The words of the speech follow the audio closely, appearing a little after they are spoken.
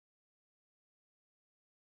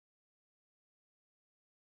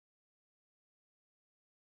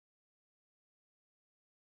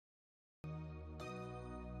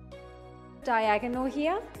diagonal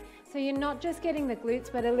here. So you're not just getting the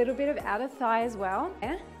glutes, but a little bit of outer thigh as well.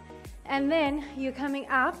 Yeah? And then you're coming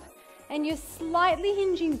up and you're slightly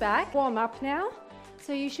hinging back. Warm up now.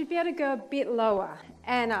 So you should be able to go a bit lower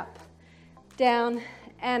and up, down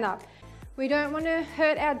and up. We don't want to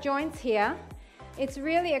hurt our joints here. It's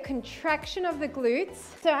really a contraction of the glutes.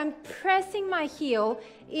 So I'm pressing my heel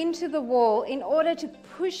into the wall in order to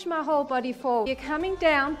push my whole body forward. You're coming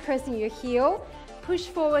down, pressing your heel, push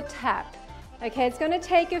forward, tap. Okay, it's going to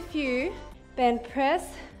take a few. Bend,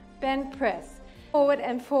 press, forward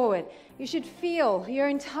and forward. You should feel your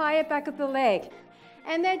entire back of the leg.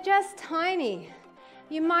 And they're just tiny.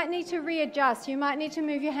 You might need to readjust. You might need to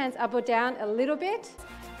move your hands up or down a little bit.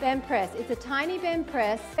 Bend, press. It's a tiny bend,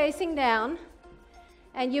 press, facing down.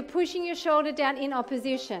 And you're pushing your shoulder down in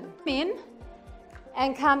opposition. In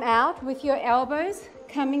and come out with your elbows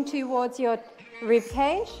coming towards your rib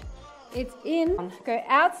cage. It's in. Go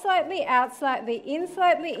out slightly, in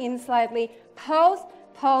slightly, pulse,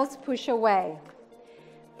 pulse, push away.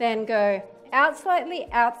 Then go out slightly,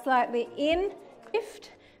 in,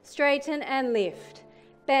 lift, straighten and lift.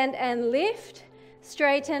 Bend and lift,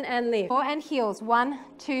 straighten and lift. 4 and heels, 1,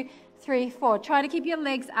 2, 3, 4. Try to keep your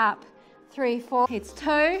legs up. 3, 4. It's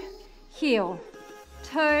toe, heel,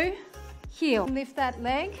 lift that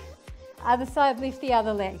leg, other side, lift the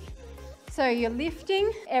other leg. So you're lifting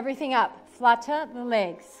everything up, flutter the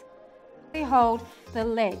legs. Hold the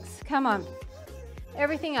legs, come on.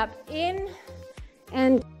 Everything up, in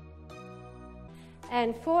and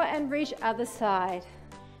 4 and reach other side.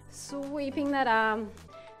 Sweeping that arm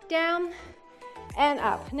down and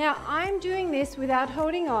up. Now I'm doing this without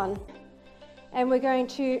holding on. And we're going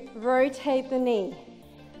to rotate the knee.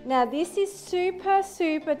 Now this is super,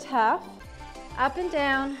 super tough. Up and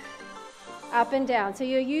down, up and down. So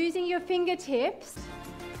you're using your fingertips.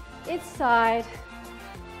 It's side,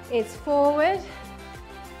 it's forward,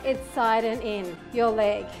 it's side and in. Your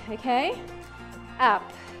leg, okay? Up,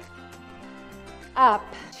 up,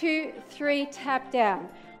 2, 3, tap down.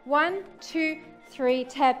 1, 2, 3,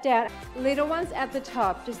 tap down. Little ones at the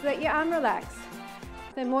top. Just let your arm relax.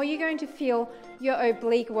 The more you're going to feel your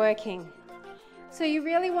oblique working. So you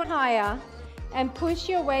really want higher and push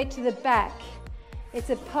your way to the back. It's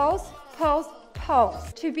a pulse, pulse,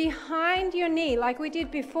 pulse. To behind your knee like we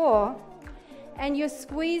did before, and you're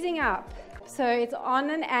squeezing up. So it's on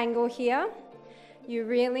an angle here. You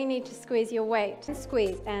really need to squeeze your weight.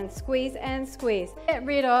 Squeeze and squeeze and squeeze. Get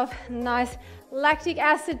rid of nice lactic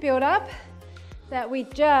acid buildup that we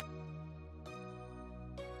just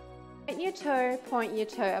point your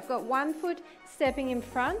toe. I've got one foot stepping in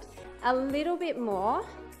front, a little bit more,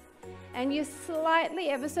 and you're slightly,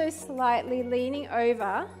 ever so slightly leaning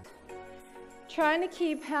over, trying to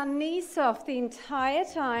keep our knees soft the entire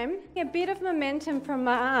time. A bit of momentum from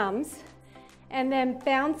my arms, and then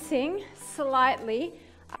bouncing slightly.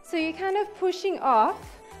 So you're kind of pushing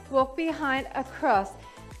off, walk behind, across,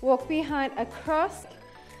 walk behind, across.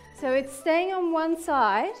 So it's staying on one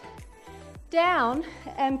side, down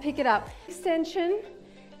and pick it up. Extension,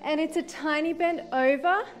 and it's a tiny bend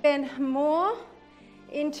over, bend more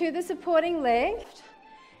into the supporting leg,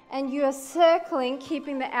 and you are circling,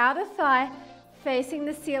 keeping the outer thigh facing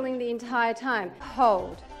the ceiling the entire time.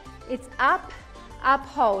 Hold. It's up, up,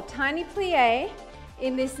 hold. Tiny plie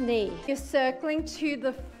in this knee. You're circling to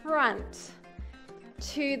the front,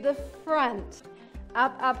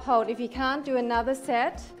 up, up, hold. If you can't, do another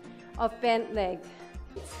set of bent legs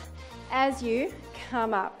as you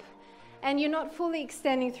come up. And you're not fully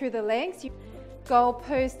extending through the legs. You goal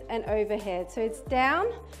post and overhead. So it's down,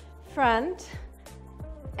 front,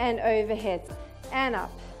 and overhead. And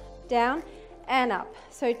up, down, and up.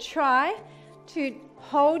 So try to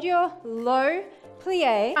hold your low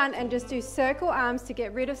plie and just do circle arms to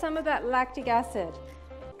get rid of some of that lactic acid.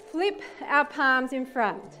 Flip our palms in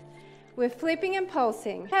front. We're flipping and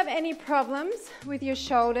pulsing. Have any problems with your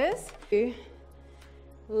shoulders?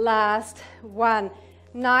 Last one.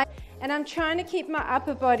 Nice. And I'm trying to keep my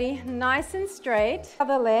upper body nice and straight.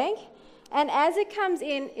 Other leg. And as it comes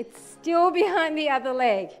in, it's still behind the other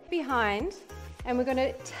leg. Behind. And we're going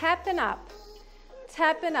to tap and up.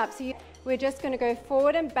 Tap and up. So we're just going to go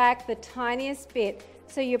forward and back the tiniest bit.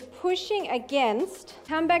 So you're pushing against.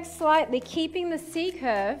 Come back slightly, keeping the C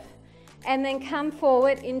curve. And then come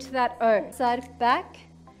forward into that O. Side, back,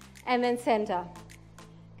 and then center.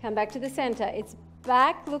 Come back to the center. It's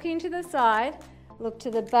back, looking to the side, look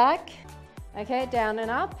to the back. Okay, down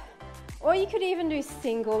and up. Or you could even do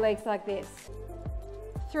single legs like this.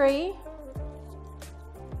 3,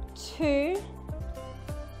 2,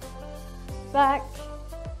 back,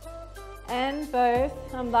 and both.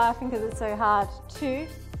 I'm laughing because it's so hard. 2,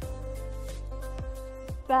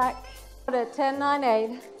 back. 10, 9,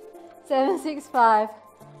 8, 7, 6, 5,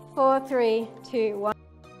 4, 3, 2, 1.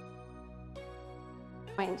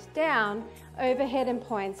 Point down, overhead and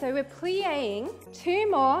point. So we're plieing. 2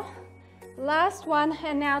 more, last one,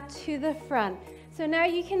 and now to the front. So now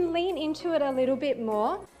you can lean into it a little bit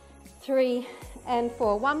more. 3 and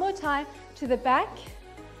 4. One more time, to the back,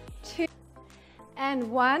 2 and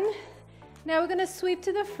 1. Now we're going to sweep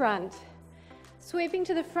to the front. Sweeping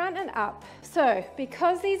to the front and up. So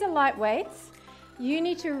because these are light weights, you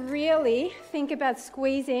need to really think about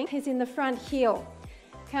squeezing is in the front heel.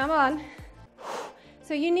 Come on.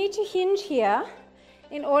 So you need to hinge here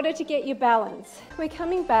in order to get your balance. We're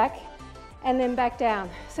coming back and then back down.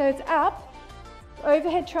 So it's up,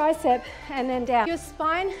 overhead tricep, and then down. Your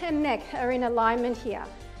spine and neck are in alignment here.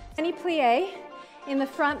 Any plie in the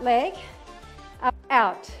front leg, up,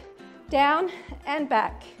 out, down and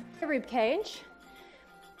back. Rib cage.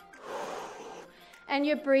 And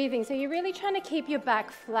you're breathing. So you're really trying to keep your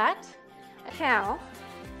back flat. How?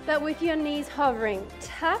 But with your knees hovering.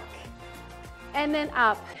 Tuck and then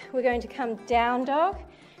up. We're going to come down dog.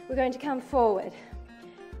 We're going to come forward.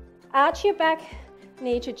 Arch your back,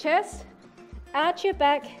 knee to chest. Arch your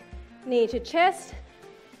back, knee to chest.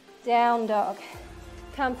 Down dog.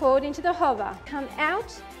 Come forward into the hover. Come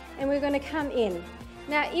out and we're going to come in.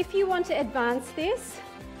 Now if you want to advance this,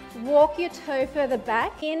 walk your toe further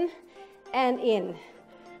back, in and in.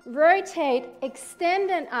 Rotate,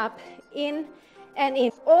 extend and up, in and in.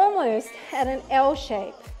 Almost at an L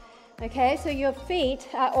shape. Okay, so your feet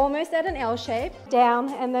are almost at an L shape.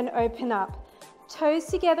 Down and then open up. Toes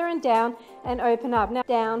together and down and open up. Now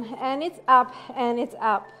down and it's up and it's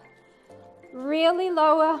up. Really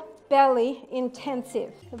lower belly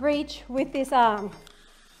intensive. Reach with this arm.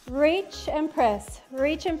 Reach and press,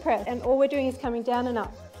 reach and press. And all we're doing is coming down and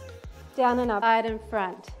up. Down and up, side and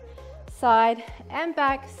front. Side and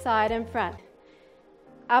back, side and front.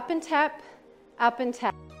 Up and tap, up and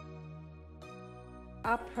tap.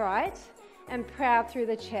 Upright and proud through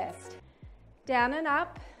the chest. Down and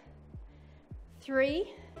up.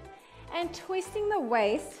 3. And twisting the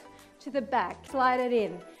waist to the back. Slide it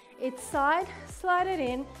in. It's side, slide it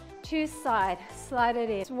in, to side, slide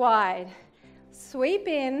it in. It's wide. Sweep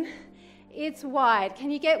in. It's wide.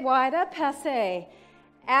 Can you get wider? Passe.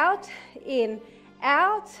 Out, in,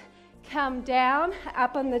 out. Come down,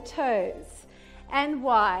 up on the toes. And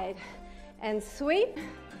wide. And sweep.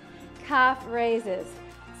 Calf raises.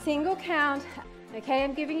 Single count. Okay,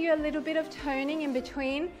 I'm giving you a little bit of toning in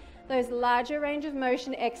between those larger range of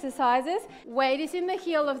motion exercises. Weight is in the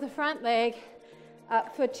heel of the front leg.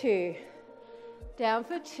 Up for 2. Down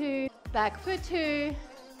for 2. Back for 2.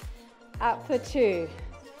 Up for 2.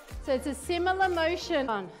 So it's a similar motion.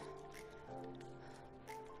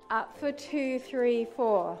 Up for 2, 3,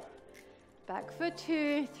 4. Back for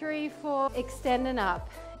 2, 3, 4. Extend and up.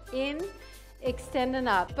 In, extend and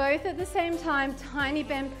up. Both at the same time, tiny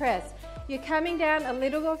bend press. You're coming down a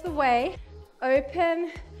little of the way.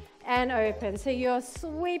 Open and open. So you're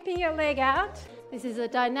sweeping your leg out. This is a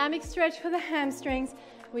dynamic stretch for the hamstrings.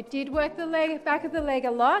 We did work the leg, back of the leg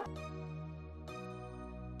a lot.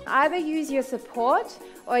 Either use your support,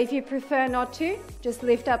 or if you prefer not to, just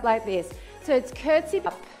lift up like this. So it's curtsy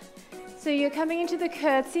up. So you're coming into the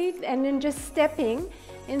curtsy and then just stepping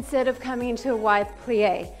instead of coming into a wide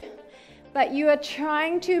plie. But you are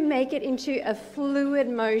trying to make it into a fluid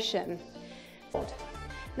motion.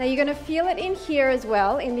 Now you're going to feel it in here as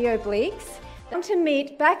well, in the obliques. Down to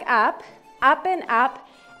meet, back up and up,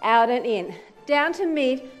 out and in. Down to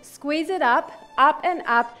meet, squeeze it up and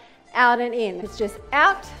up, out and in. It's just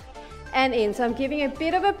out and in. So I'm giving you a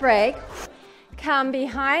bit of a break. Come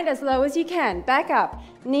behind as low as you can. Back up.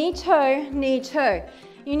 Knee, toe, knee, toe.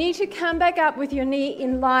 You need to come back up with your knee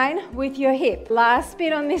in line with your hip. Last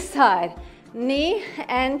bit on this side. Knee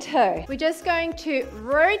and toe. We're just going to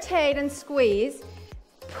rotate and squeeze.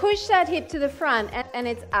 Push that hip to the front and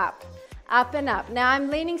it's up and up. Now I'm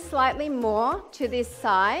leaning slightly more to this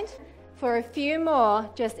side. For a few more,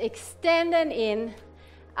 just extend and in,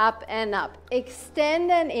 up and up.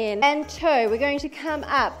 Extend and in, and toe. We're going to come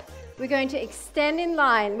up. We're going to extend in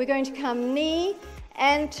line. We're going to come knee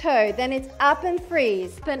and toe. Then it's up and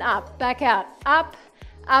freeze, up and up, back out, up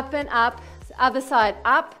and up. Other side,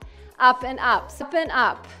 up and up, up and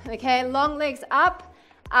up. Okay, long legs up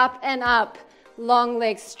and up. Long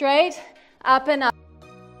legs straight, up and up.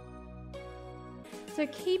 So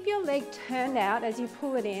keep your leg turned out as you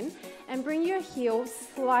pull it in and bring your heel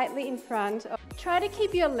slightly in front. Try to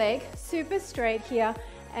keep your leg super straight here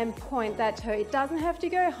and point that toe. It doesn't have to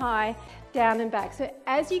go high, down and back. So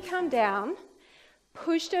as you come down,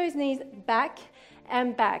 push those knees back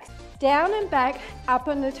and back. Down and back, up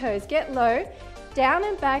on the toes. Get low. Down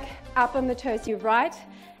and back, up on the toes. You right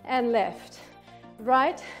and left.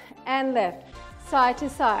 Right and left. Side to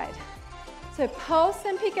side. So pulse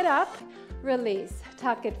and pick it up. Release.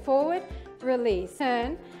 Tuck it forward. Release.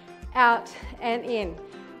 Turn, out and in.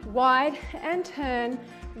 Wide and turn,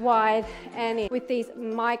 wide and in. With these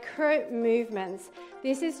micro movements.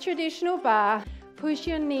 This is traditional bar. Push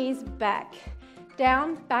your knees back.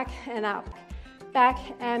 Down, back and up. Back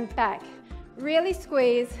and back. Really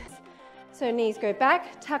squeeze. So knees go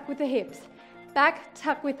back, tuck with the hips. Back,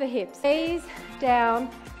 tuck with the hips. Raise, down,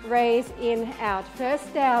 raise, in, out.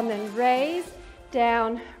 First down, then raise,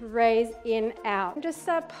 down, raise, in, out. Just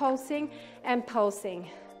start pulsing and pulsing.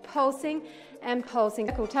 Pulsing and pulsing.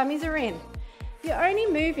 Cool, tummies are in. You're only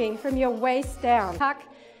moving from your waist down. Tuck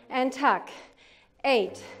and tuck.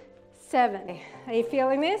 8, 7. Are you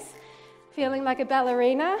feeling this? Feeling like a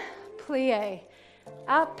ballerina? Plie.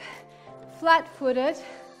 Up, flat-footed,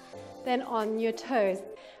 then on your toes.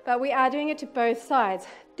 But we are doing it to both sides.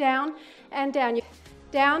 Down and down.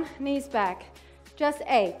 Down, knees back. Just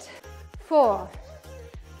 8, 4,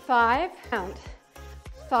 5, count.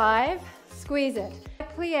 5, squeeze it.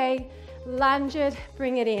 Plie, lunge it,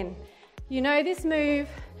 bring it in. You know this move,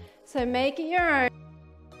 so make it your own.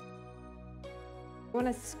 You want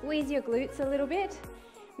to squeeze your glutes a little bit.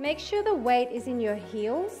 Make sure the weight is in your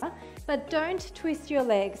heels, but don't twist your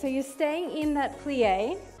legs. So you're staying in that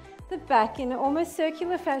plie, the back in almost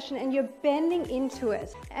circular fashion, and you're bending into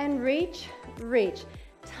it. And reach, reach.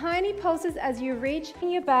 Tiny pulses as you reach in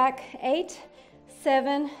your back. 8,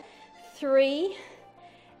 7, 3,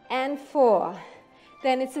 and 4.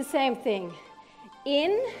 Then it's the same thing.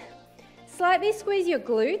 In, slightly squeeze your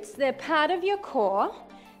glutes. They're part of your core,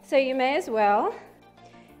 so you may as well.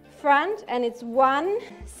 Front, and it's 1,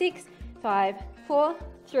 6, 5, 4,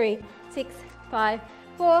 3, 6, 5,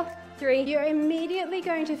 4, 3. You're immediately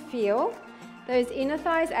going to feel those inner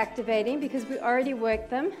thighs activating because we already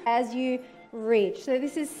worked them as you reach. So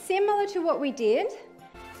this is similar to what we did.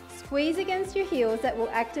 Squeeze against your heels. That will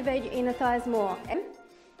activate your inner thighs more.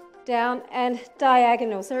 Down and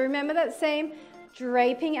diagonal. So remember that same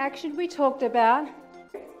draping action we talked about.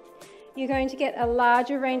 You're going to get a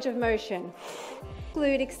larger range of motion.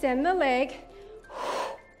 Glute, extend the leg.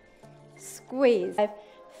 Squeeze. 5,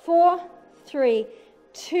 4, 3,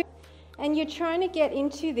 2. And you're trying to get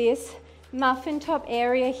into this muffin top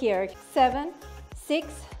area here. 7, 6,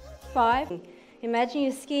 5. Imagine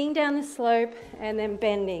you're skiing down the slope and then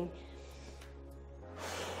bending.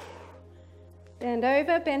 Bend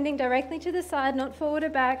over, bending directly to the side, not forward or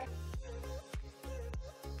back.